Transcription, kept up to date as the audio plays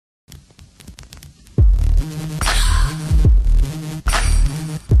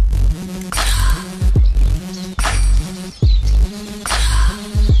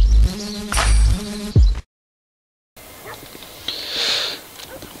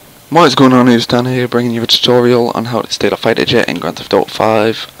What is going on, it's Dan here bringing you a tutorial on how to steal a fighter jet in Grand Theft Auto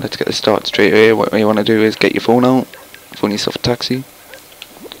 5. Let's get this started straight away. What you want to do is get your phone out, phone yourself a taxi,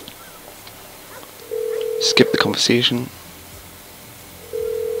 skip the conversation.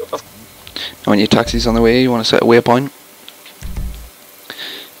 And when your taxi's on the way, you want to set a waypoint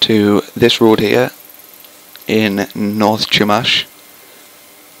to this road here in North Chumash,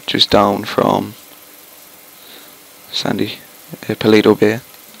 just down from Paleto Bay.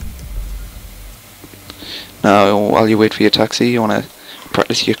 Now, while you wait for your taxi, you want to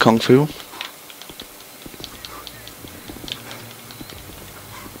practice your kung fu.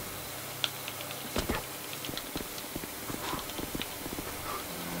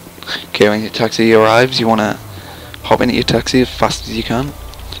 Okay, when your taxi arrives, you want to hop into your taxi as fast as you can.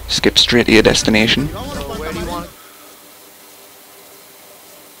 Skip straight to your destination.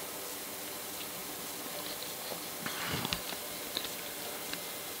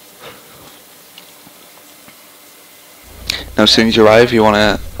 Now, as soon as you arrive, you want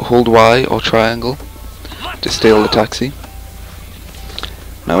to hold Y or triangle to steal the taxi.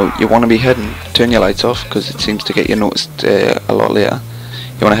 Now, you want to be heading, turn your lights off because it seems to get you noticed a lot later.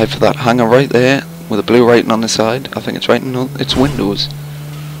 You want to head for that hangar right there with a blue writing on the side. I think it's writing on its windows.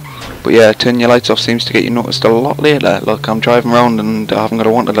 But yeah, turn your lights off seems to get you noticed a lot later. Look, I'm driving around and I haven't got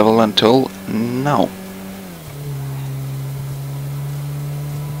a wanted level until now.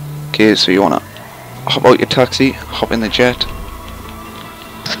 Okay, so you want to hop out your taxi, hop in the jet.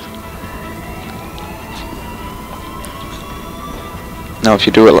 Now if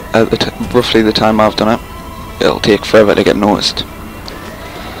you do it at roughly the time I've done it, it'll take forever to get noticed.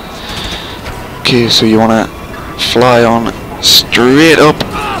 Okay, so you want to fly on straight up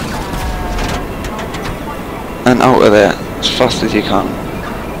and out of there as fast as you can.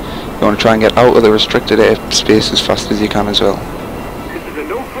 You want to try and get out of the restricted airspace as fast as you can as well. This is a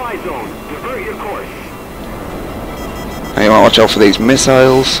no-fly zone. Divert your course. Now you want to watch out for these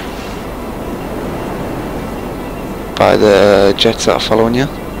missiles by the jets that are following you.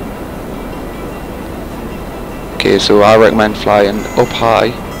 Okay, so I recommend flying up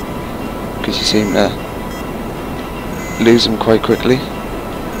high because you seem to lose them quite quickly.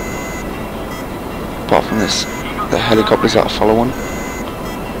 Apart from this, the helicopters that are following.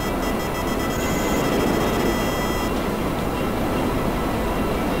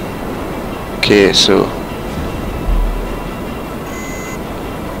 Okay, so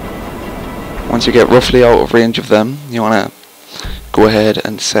once you get roughly out of range of them, you want to go ahead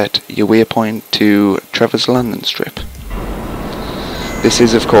and set your waypoint to Trevor's Landing Strip. This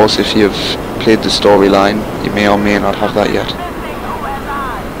is, of course, if you've played the storyline, you may or may not have that yet.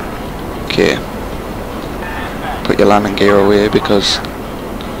 Okay, put your landing gear away because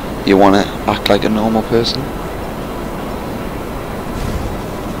you want to act like a normal person.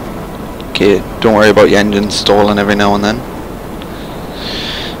 Okay, don't worry about your engine stalling every now and then.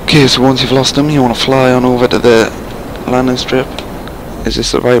 Okay, so once you've lost them, you want to fly on over to the landing strip. Is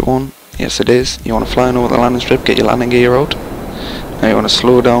this the right one? Yes, it is. You want to fly on over the landing strip, get your landing gear out. Now you want to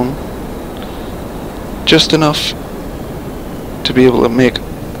slow down just enough to be able to make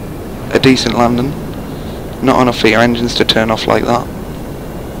a decent landing. Not enough for your engines to turn off like that.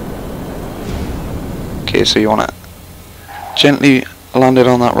 Okay, so you want to gently land it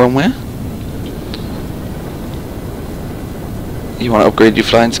on that runway. You want to upgrade your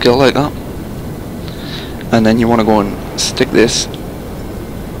flying skill like that. And then you want to go and stick this,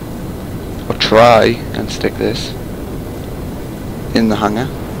 or try and stick this in the hangar.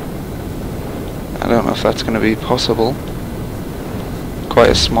 I don't know if that's going to be possible. Quite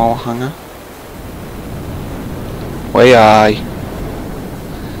a small hangar. Way high.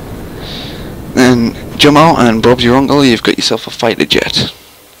 Then jump out and Bob's your uncle, you've got yourself a fighter jet.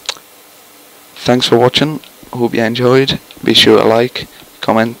 Thanks for watching, hope you enjoyed. Be sure to like,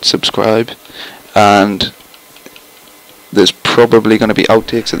 comment, subscribe, and there's probably going to be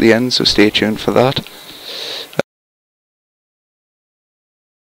outtakes at the end, so stay tuned for that.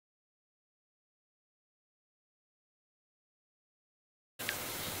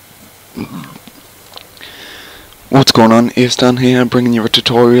 What's going on, it's Dan here bringing you a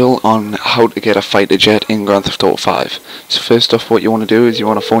tutorial on how to get a fighter jet in Grand Theft Auto 5. So first off, what you want to do is you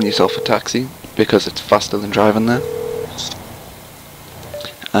want to phone yourself a taxi because it's faster than driving there.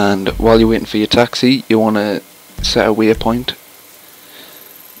 And while you're waiting for your taxi, you want to set a waypoint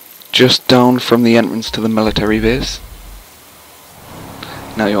just down from the entrance to the military base.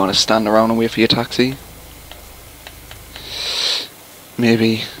 Now you want to stand around and wait for your taxi.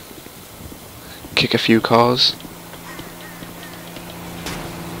 Maybe kick a few cars.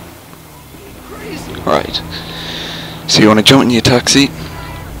 Right, so you want to jump in your taxi,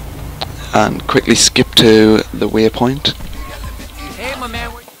 and quickly skip to the waypoint. Hey, my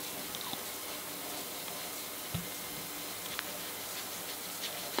man.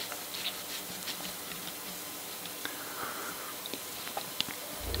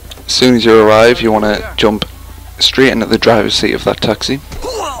 As soon as you arrive, you want to jump straight into the driver's seat of that taxi,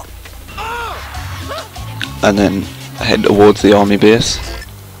 and then head towards the army base.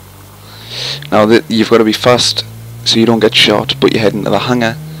 Now you've got to be fast so you don't get shot, but you head into the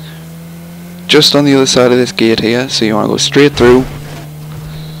hangar just on the other side of this gate here, so you want to go straight through,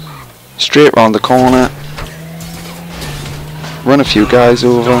 straight round the corner, run a few guys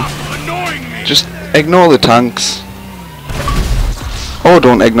over, just ignore the tanks. Or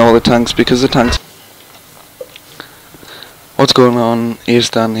don't ignore the tanks, because the tanks... What's going on?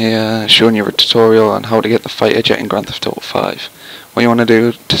 Eastan here, showing you a tutorial on how to get the fighter jet in Grand Theft Auto 5. What you want to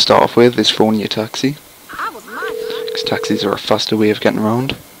do to start off with is phone your taxi, because taxis are a faster way of getting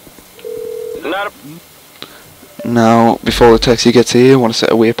around. Now, before the taxi gets here, you want to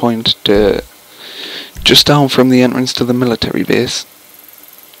set a waypoint to just down from the entrance to the military base.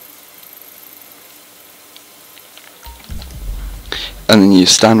 And then you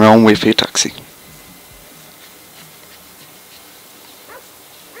stand around and wait for your taxi.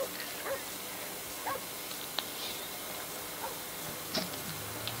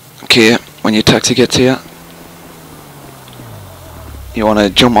 Okay, when your taxi gets here, you want to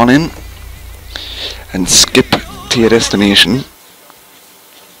jump on in and skip to your destination.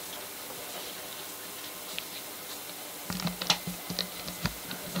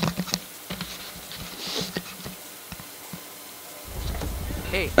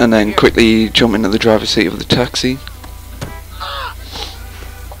 And then quickly jump into the driver's seat of the taxi.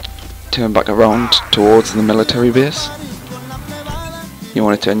 Turn back around towards the military base. You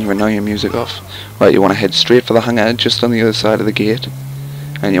want to turn your annoying music off. Right, you want to head straight for the hangar just on the other side of the gate.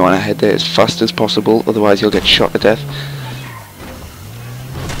 And you want to head there as fast as possible, otherwise you'll get shot to death.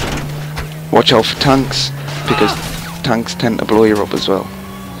 Watch out for tanks, because tanks tend to blow you up as well.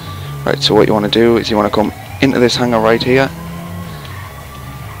 Right, so what you want to do is you want to come into this hangar right here.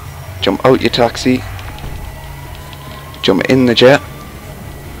 Jump out your taxi, jump in the jet,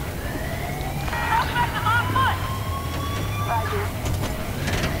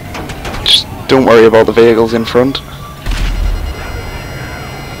 just don't worry about the vehicles in front,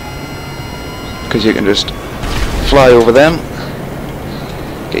 because you can just fly over them,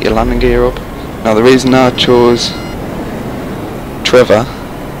 get your landing gear up. Now the reason I chose Trevor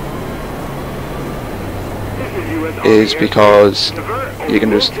is because you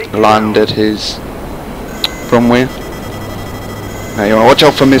can just land at his runway. Now you want to watch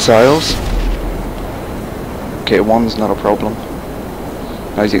out for missiles. Okay, one's not a problem.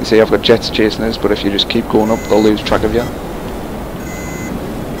 Now as you can see, I've got jets chasing us, but if you just keep going up, they'll lose track of you.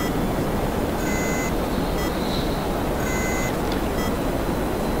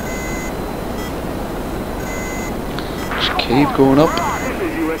 Just keep going up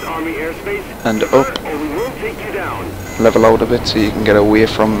and up. Level out a bit so you can get away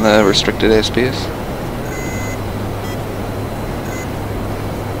from the restricted airspace.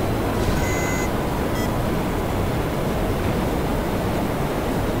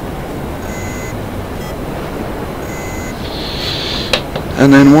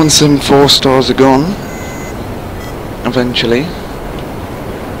 And then once them 4 stars are gone, eventually,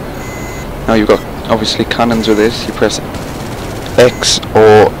 now you've got obviously cannons with this, you press X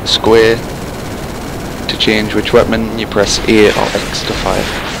or square to change which weapon, you press A or X to fire.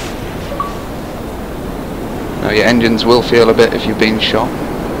 Now your engines will fail a bit if you've been shot,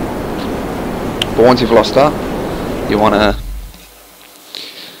 but once you've lost that, you want to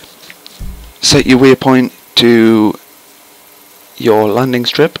set your waypoint to your landing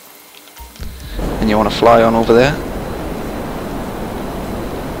strip, and you want to fly on over there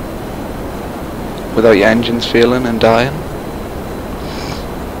without your engines failing and dying.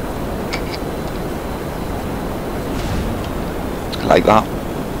 Like that.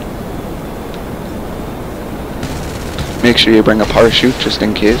 Make sure you bring a parachute just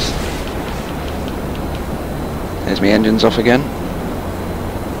in case. There's my engines off again.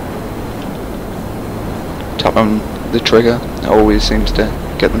 Tap on the trigger, it always seems to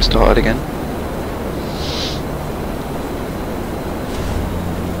get them started again.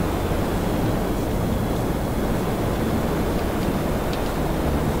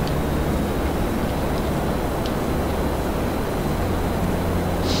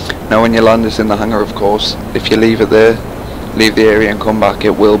 Now when you land this in the hangar, of course, if you leave it there, leave the area and come back, it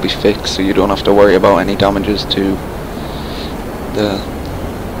will be fixed, so you don't have to worry about any damages to the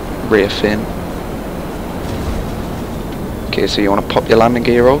rear fin. Okay, so you want to pop your landing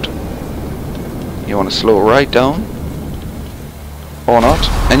gear out, You want to slow right down, or not,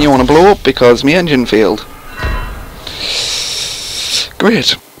 and you want to blow up because my engine failed.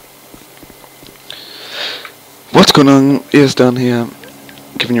 Great. What's going on is down here,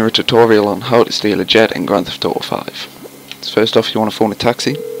 giving you a tutorial on how to steal a jet in Grand Theft Auto 5. So first off, you want to phone a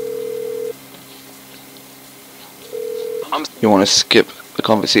taxi. You want to skip the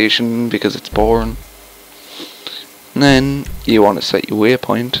conversation because it's boring. And then you want to set your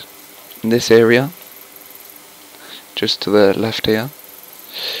waypoint in this area, just to the left here,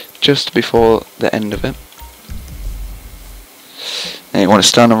 just before the end of it. And you want to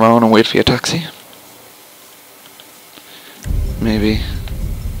stand around and wait for your taxi. Maybe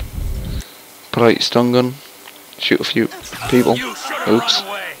pull out your stun gun, shoot a few people. Oops.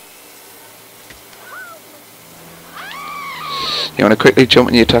 You want to quickly jump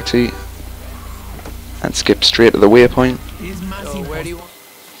in your taxi and skip straight to the waypoint. So where do you want?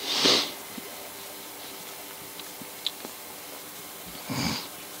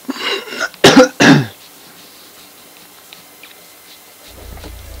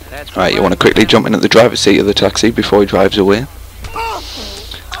 Right, you want to quickly jump in at the driver's seat of the taxi before he drives away.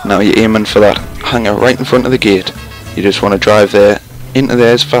 Now you're aiming for that hangar right in front of the gate. You just want to drive there, into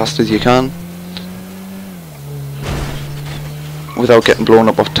there as fast as you can, without getting blown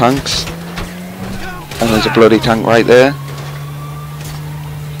up off tanks. And there's a bloody tank right there.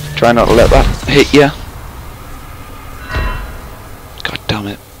 Try not to let that hit you. God damn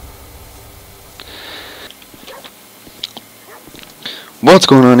it. What's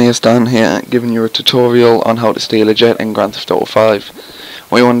going on here, Stan here, giving you a tutorial on how to steal a jet in Grand Theft Auto 5.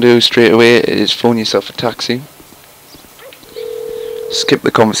 What you want to do straight away is phone yourself a taxi. Skip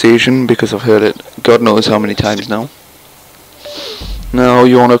the conversation because I've heard it God knows how many times now. Now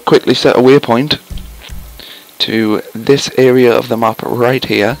you want to quickly set a waypoint to this area of the map right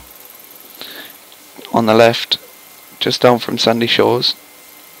here, on the left, just down from Sandy Shores.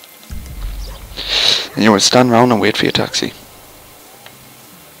 And you want to stand around and wait for your taxi.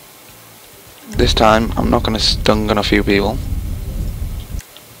 This time I'm not going to stun gun a few people.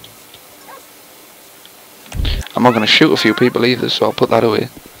 I'm not going to shoot a few people either, so I'll put that away.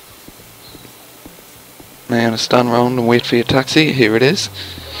 Now you're going to stand around and wait for your taxi. Here it is.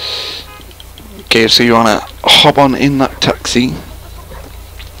 Okay, so you want to hop on in that taxi.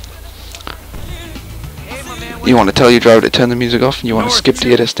 You want to tell your driver to turn the music off, and you want to skip to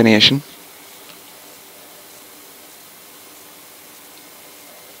your destination.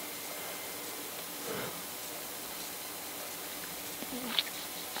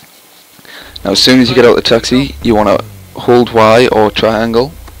 Now as soon as you get out of the taxi, you want to hold Y or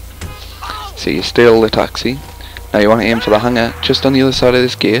triangle, so you steal the taxi. Now you want to aim for the hangar just on the other side of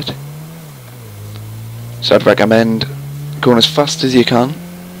this gate. So I'd recommend going as fast as you can.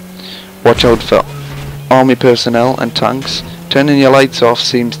 Watch out for army personnel and tanks. Turning your lights off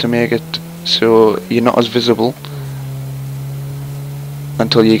seems to make it so you're not as visible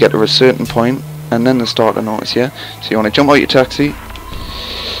until you get to a certain point, and then they start to notice you. So you want to jump out your taxi,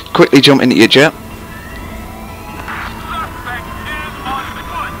 quickly jump into your jet.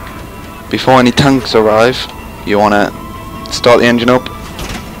 Before any tanks arrive, you want to start the engine up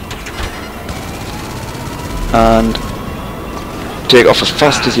and take off as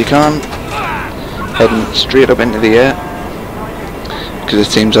fast as you can, heading straight up into the air, because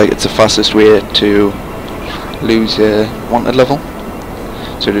it seems like it's the fastest way to lose your wanted level.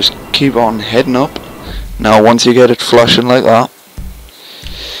 So just keep on heading up. Now once you get it flashing like that,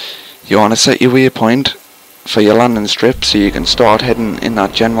 you want to set your waypoint for your landing strip so you can start heading in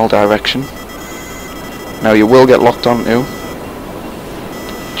that general direction. Now you will get locked onto,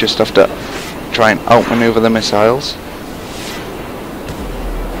 just have to try and outmaneuver the missiles.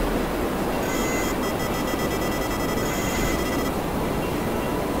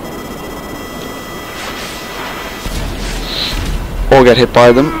 Or get hit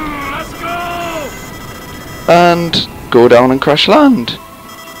by them and go down and crash land,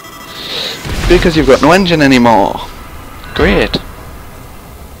 because you've got no engine anymore. Great.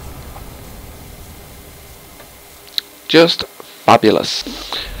 Just fabulous.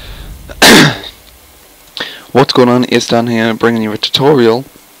 What's going on is down here bringing you a tutorial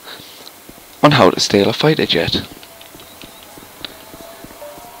on how to steal a fighter jet.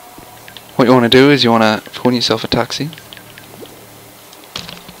 What you want to do is you want to phone yourself a taxi.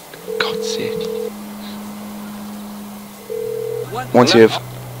 God's sake. Once you've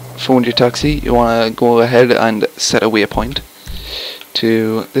phoned your taxi, you want to go ahead and set a waypoint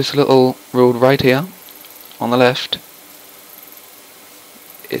to this little road right here on the left.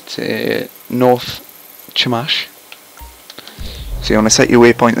 It's North Chumash. So you want to set your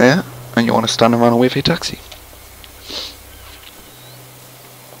waypoint there, and and you want to stand around and wait for your taxi.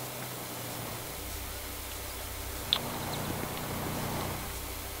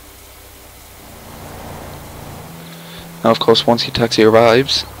 Now of course once your taxi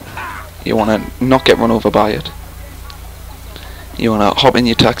arrives, you want to not get run over by it. You want to hop in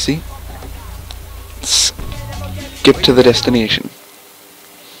your taxi, skip to the destination.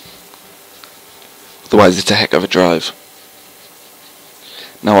 Otherwise it's a heck of a drive.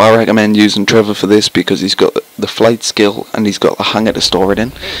 Now I recommend using Trevor for this because he's got the flight skill and he's got the hangar to store it in.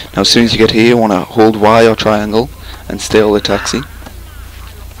 Now as soon as you get here you want to hold Y or triangle and steal the taxi.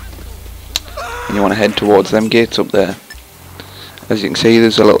 And you want to head towards them gates up there. As you can see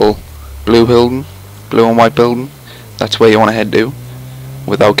there's a little blue building, blue and white building. That's where you want to head to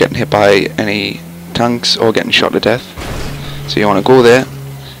without getting hit by any tanks or getting shot to death. So you want to go there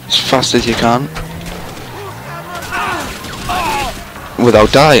as fast as you can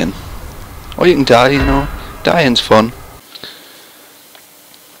without dying. Or you can die, you know, dying's fun.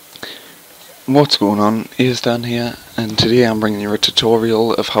 What's going on? Here's Dan here, and today I'm bringing you a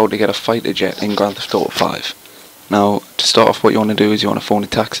tutorial of how to get a fighter jet in Grand Theft Auto 5. Now, to start off, what you want to do is you want to phone a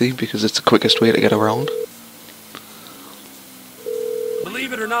taxi because it's the quickest way to get around.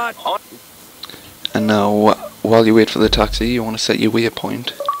 Believe it or not. And now, while you wait for the taxi, you want to set your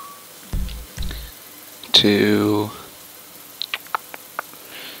waypoint to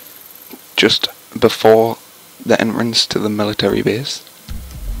just before the entrance to the military base.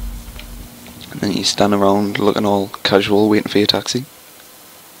 And then you stand around looking all casual, waiting for your taxi.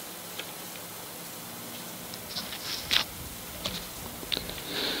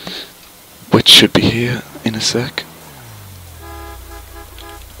 Which should be here in a sec.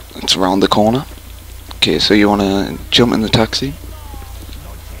 It's around the corner. Okay, so you want to jump in the taxi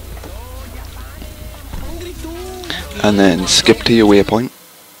and then skip to your waypoint.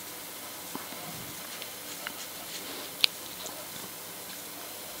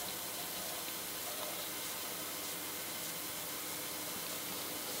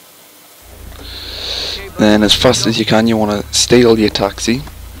 Then as fast as you can you want to steal your taxi.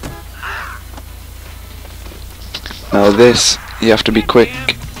 Now this, you have to be quick.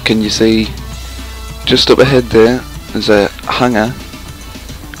 Can you see just up ahead there, there's a hangar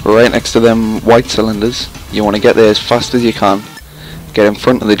right next to them white cylinders. You want to get there as fast as you can, get in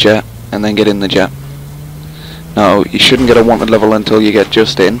front of the jet and then get in the jet. Now you shouldn't get a wanted level until you get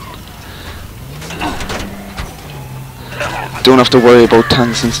just in. Don't have to worry about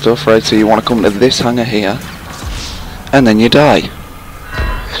tanks and stuff, right? So you want to come to this hangar here and then you die.